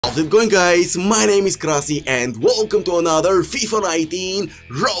How's it going, guys? My name is Krasi and welcome to another FIFA 19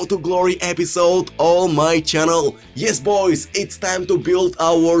 Road to Glory episode on my channel. Yes boys, it's time to build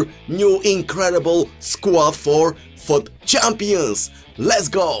our new incredible squad for FUT Champions. Let's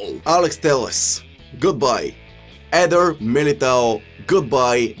go! Alex Telles, goodbye. Eder Militao,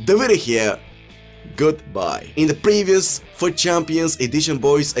 goodbye. David here, goodbye. In the previous FUT Champions edition,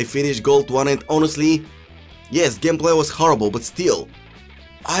 boys, I finished Gold 1 and honestly, yes, gameplay was horrible, but still,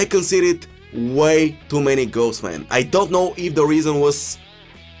 I conceded way too many goals, man. I don't know if the reason was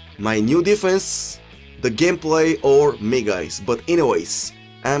my new defense, the gameplay, or me, guys. But anyways,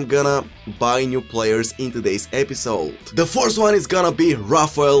 I'm gonna buy new players in today's episode. The first one is gonna be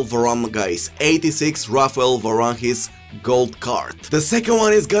Rafael Varane, guys. 86 Rafael Varane, his gold card. The second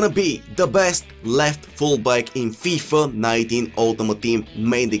one is gonna be the best left fullback in FIFA 19 Ultimate Team,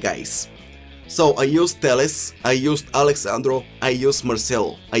 Mendy, guys. So I used Telles, I used Alexandro, I used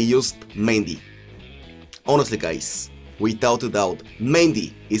Marcelo, I used Mendy. Honestly, guys, without a doubt,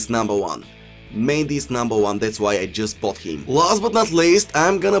 Mendy is number one. Mendy is number one, that's why I just bought him. Last but not least,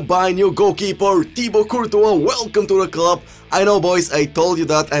 I'm gonna buy new goalkeeper, Thibaut Courtois. Welcome to the club. I know, boys, I told you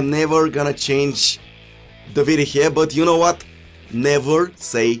that I'm never gonna change the video here, but you know what? Never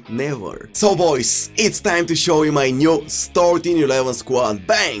say never. So boys, it's time to show you my new starting 11 squad.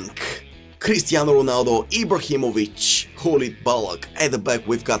 Bang! Cristiano Ronaldo, Ibrahimovic, Hulit Balak. At the back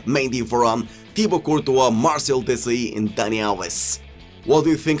we've got Mendy, Varane, Thibaut Courtois, Marcel Desailly and Dani Alves. What do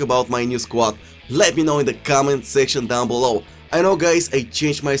you think about my new squad? Let me know in the comment section down below. I know, guys, I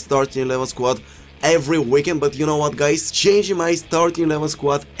change my starting 11 squad every weekend, but you know what, guys? Changing my starting 11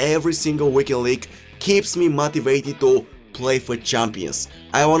 squad every single weekend league keeps me motivated to play for champions.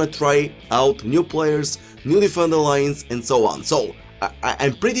 I wanna try out new players, new defender lines and so on. So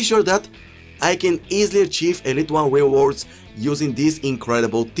I'm pretty sure that I can easily achieve Elite 1 rewards using this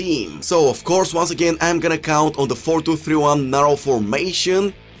incredible team. So of course, once again, I'm gonna count on the 4-2-3-1 narrow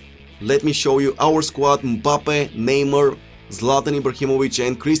formation. Let me show you our squad: Mbappe, Neymar, Zlatan Ibrahimovic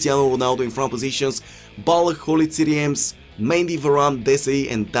and Cristiano Ronaldo in front positions, Balak, Hulit, CDMs, Mendy, Varane,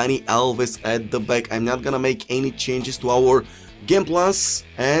 Desailly and Dani Alves at the back. I'm not gonna make any changes to our game plans,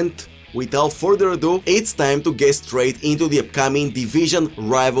 and without further ado, it's time to get straight into the upcoming Division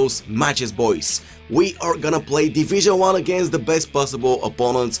Rivals matches, boys. We are gonna play Division 1 against the best possible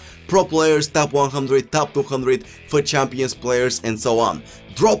opponents, pro players, top 100, top 200, FUT Champions players and so on.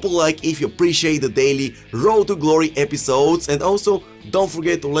 Drop a like if you appreciate the daily Road to Glory episodes, and also don't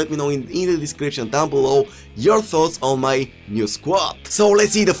forget to let me know in the description down below your thoughts on my new squad. So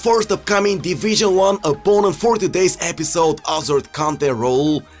let's see the first upcoming Division 1 opponent for today's episode: Hazard, Kante,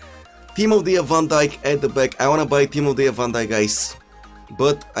 Raul, Timothy Van Dijk at the back. I wanna buy Timothy Van Dijk, guys,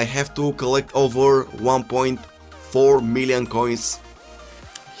 but I have to collect over 1.4 million coins.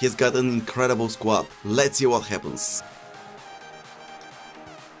 He's got an incredible squad. Let's see what happens.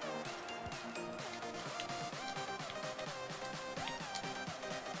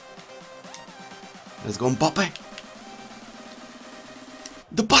 Let's go, Mbappe.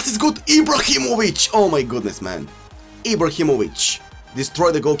 The pass is good. Ibrahimovic. Oh my goodness, man. Ibrahimovic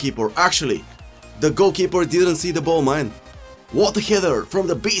destroy the goalkeeper. Actually, the goalkeeper didn't see the ball, man. What a header from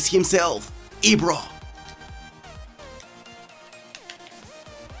the beast himself, Ibra.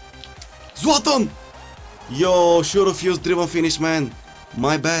 Zlatan! Yo, should have used driven finish, man.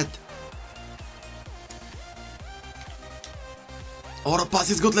 My bad. Oh, the pass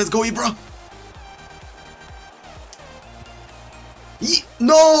is good. Let's go, Ibra.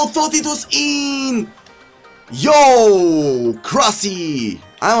 No, thought it was in. Yo, Krasi!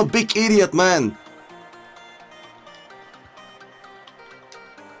 I'm a big idiot, man.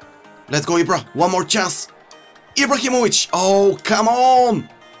 Let's go, Ibra. One more chance. Ibrahimovic. Oh, come on.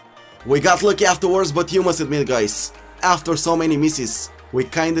 We got lucky afterwards, but you must admit, guys, after so many misses, we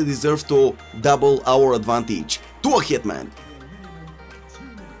kinda deserve to double our advantage. To a hit, man.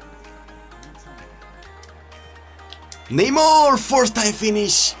 Neymar, first time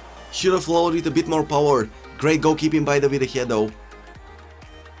finish. Should have loaded a bit more power. Great goalkeeping by David here, though.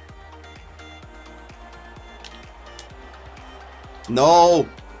 No.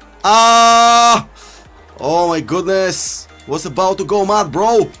 Ah! Oh my goodness. Was about to go mad,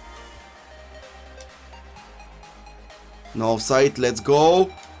 bro. No offside. Let's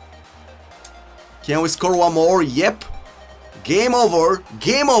go. Can we score one more? Yep. Game over.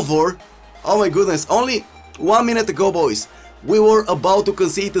 Game over. Oh my goodness. Only 1 minute ago, boys, we were about to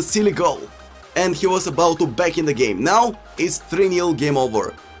concede a silly goal, and he was about to back in the game. Now it's 3-0, game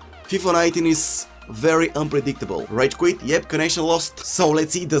over. FIFA 19 is very unpredictable. Rage quit, yep, connection lost. So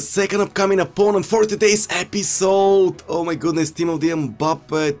let's see the second upcoming opponent for today's episode. Oh my goodness, Team of the Year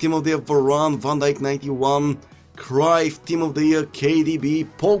Mbappe, Team of the Year Varane, Van Dijk 91, Cruyff, Team of the Year KDB,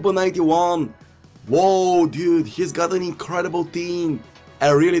 Pogba 91. Whoa, dude, he's got an incredible team. I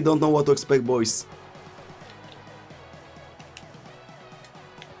really don't know what to expect, boys.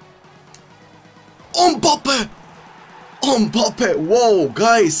 Mbappe! Mbappe! Whoa,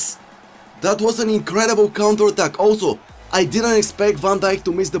 guys! That was an incredible counter-attack. Also, I didn't expect Van Dijk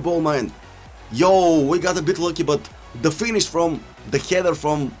to miss the ball, man. Yo, we got a bit lucky, but the finish from the header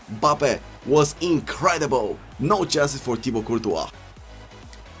from Mbappe was incredible. No chances for Thibaut Courtois.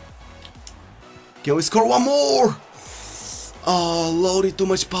 Can we score one more? Oh, loaded, too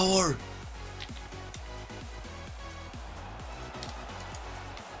much power.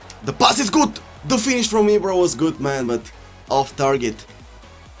 The pass is good. The finish from Ibra was good, man, but off target.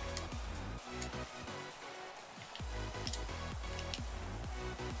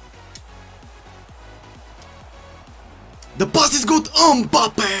 The pass is good.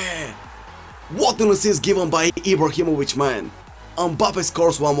 Mbappe! What an assist given by Ibrahimovic, man. Mbappe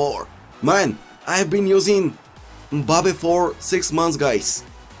scores one more. Man, I've been using Mbappe for 6 months, guys.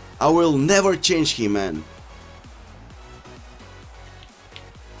 I will never change him, man.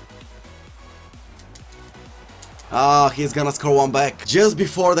 Ah, he's gonna score one back. Just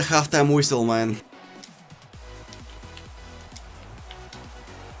before the halftime whistle, man.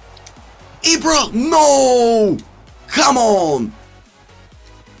 Ibra! No! Come on!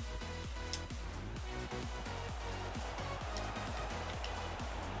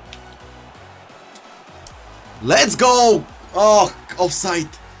 Let's go! Oh, offside.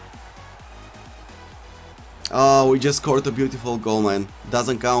 Oh, we just scored a beautiful goal, man.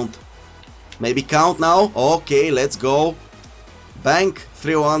 Doesn't count. Maybe count now? Okay, let's go. Bank,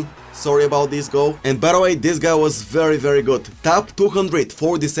 3-1. Sorry about this goal. And by the way, this guy was very, very good. Top 200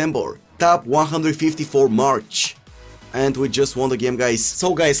 for December. Top 150 for March. And we just won the game, guys.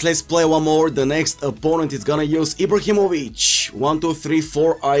 So guys, let's play one more. The next opponent is gonna use Ibrahimovic. 1, 2, 3,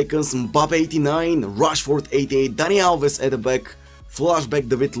 4 icons. Mbappe 89, Rashford 88, Dani Alves at the back. Flashback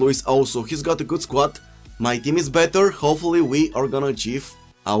David Luiz also. He's got a good squad. My team is better. Hopefully we are gonna achieve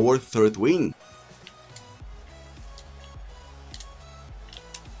our third win.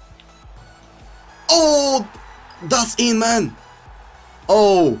 Oh, that's in, man.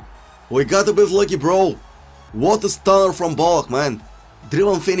 Oh, we got a bit lucky, bro. What a stunner from Bolak, man.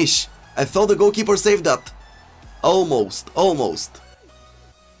 Driven finish. I thought the goalkeeper saved that. Almost, almost.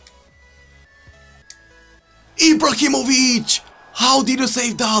 Ibrahimovic! How did you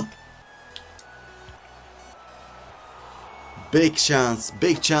save that? Big chance,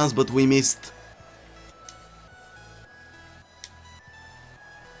 but we missed.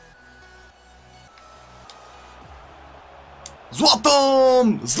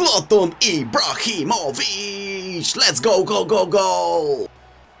 Zlatan Ibrahimovic! Let's go, go, go, go!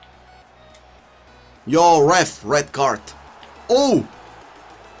 Yo, ref, red card. Oh!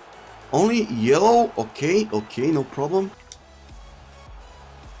 Only yellow? Okay, okay, no problem.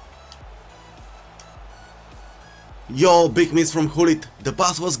 Yo, big miss from Hulit. The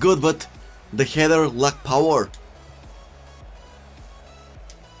pass was good, but the header lacked power.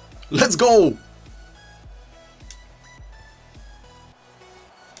 Let's go!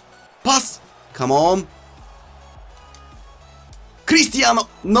 Pass! Come on! Cristiano!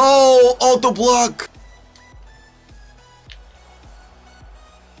 No! Auto block!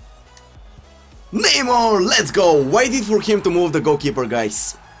 Neymar! Let's go! Waited for him to move the goalkeeper,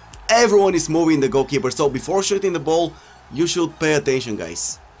 guys. Everyone is moving the goalkeeper, so before shooting the ball, you should pay attention,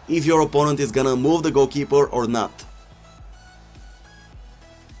 guys. If your opponent is gonna move the goalkeeper or not.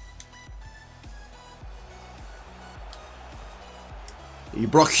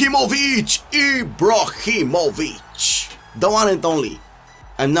 Ibrahimovic! Ibrahimovic! The one and only.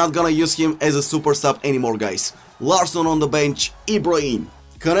 I'm not gonna use him as a super sub anymore, guys. Larsson on the bench, Ibrahim.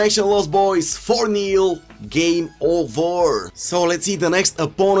 Connection lost, boys. 4-0. Game over. So let's see the next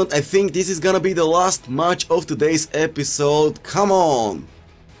opponent. I think this is gonna be the last match of today's episode. Come on.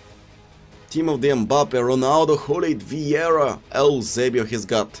 Team of the Mbappe, Ronaldo, Hulit, Vieira, Eusebio. He's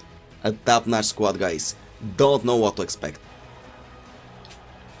got a top-notch squad, guys. Don't know what to expect.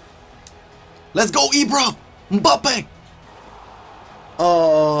 Let's go, Ibra! Mbappe!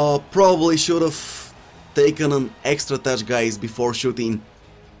 Probably should have taken an extra touch, guys, before shooting.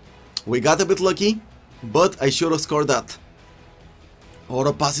 We got a bit lucky, but I should have scored that. Oh,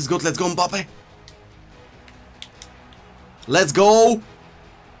 the pass is good. Let's go, Mbappe. Let's go.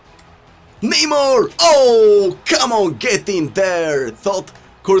 Neymar! Oh, come on, get in there. Thought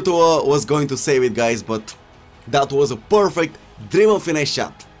Courtois was going to save it, guys, but that was a perfect driven finish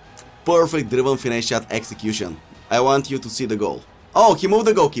shot. Perfect driven finish shot execution. I want you to see the goal. Oh, he moved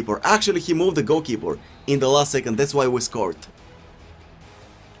the goalkeeper. Actually, he moved the goalkeeper in the last second. That's why we scored.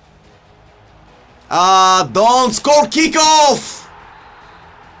 Don't score kickoff!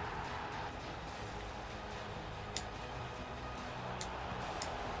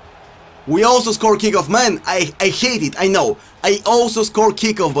 We also score kickoff, man. I hate it. I know. I also score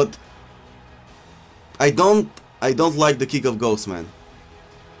kickoff, but I don't like the kickoff goals, man.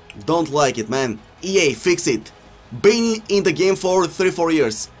 Don't like it, man. EA, fix it. Been in the game for 3-4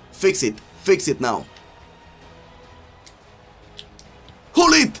 years. Fix it. Fix it now.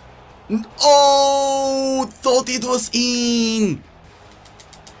 Hold it! Oh, thought it was in.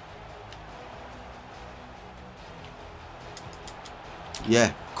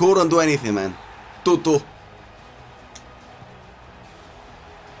 Yeah, couldn't do anything, man. 2-2.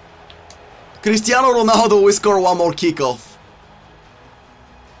 Cristiano Ronaldo will score one more kickoff.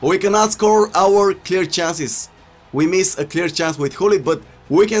 We cannot score our clear chances. We miss a clear chance with Hullet, but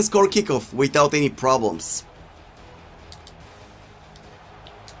we can score kickoff without any problems.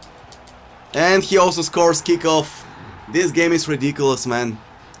 And he also scores kickoff. This game is ridiculous, man.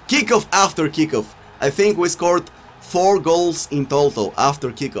 Kickoff after kickoff. I think we scored 4 goals in total after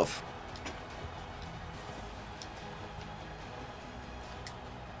kickoff.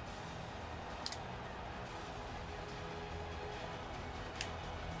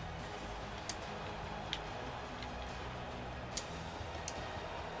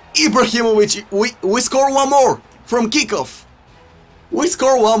 Ibrahimovic, we score one more from kickoff. We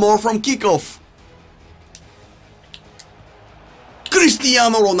score one more from kickoff.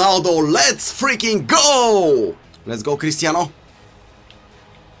 Cristiano Ronaldo, let's freaking go! Let's go, Cristiano.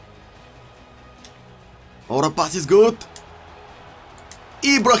 Oh, the pass is good.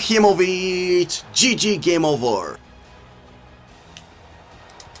 Ibrahimovic, GG, game over.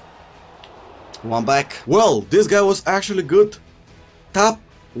 One back. Well, this guy was actually good. Top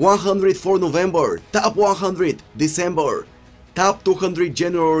 100 for November, top 100 December, top 200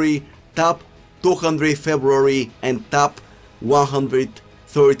 January, top 200 February, and top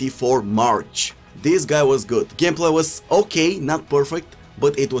 130 for March. This guy was good. Gameplay was okay, not perfect,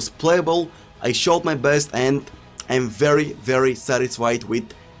 but it was playable. I showed my best and I'm very satisfied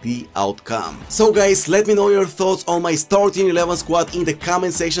with the outcome. So guys, let me know your thoughts on my starting 11 squad in the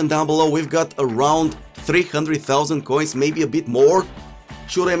comment section down below. We've got around 300,000 coins, maybe a bit more.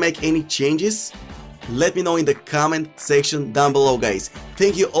 Should I make any changes? Let me know in the comment section down below, guys.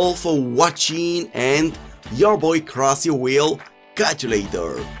 Thank you all for watching, and your boy Krasi will catch you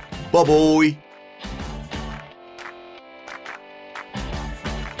later. Bye bye.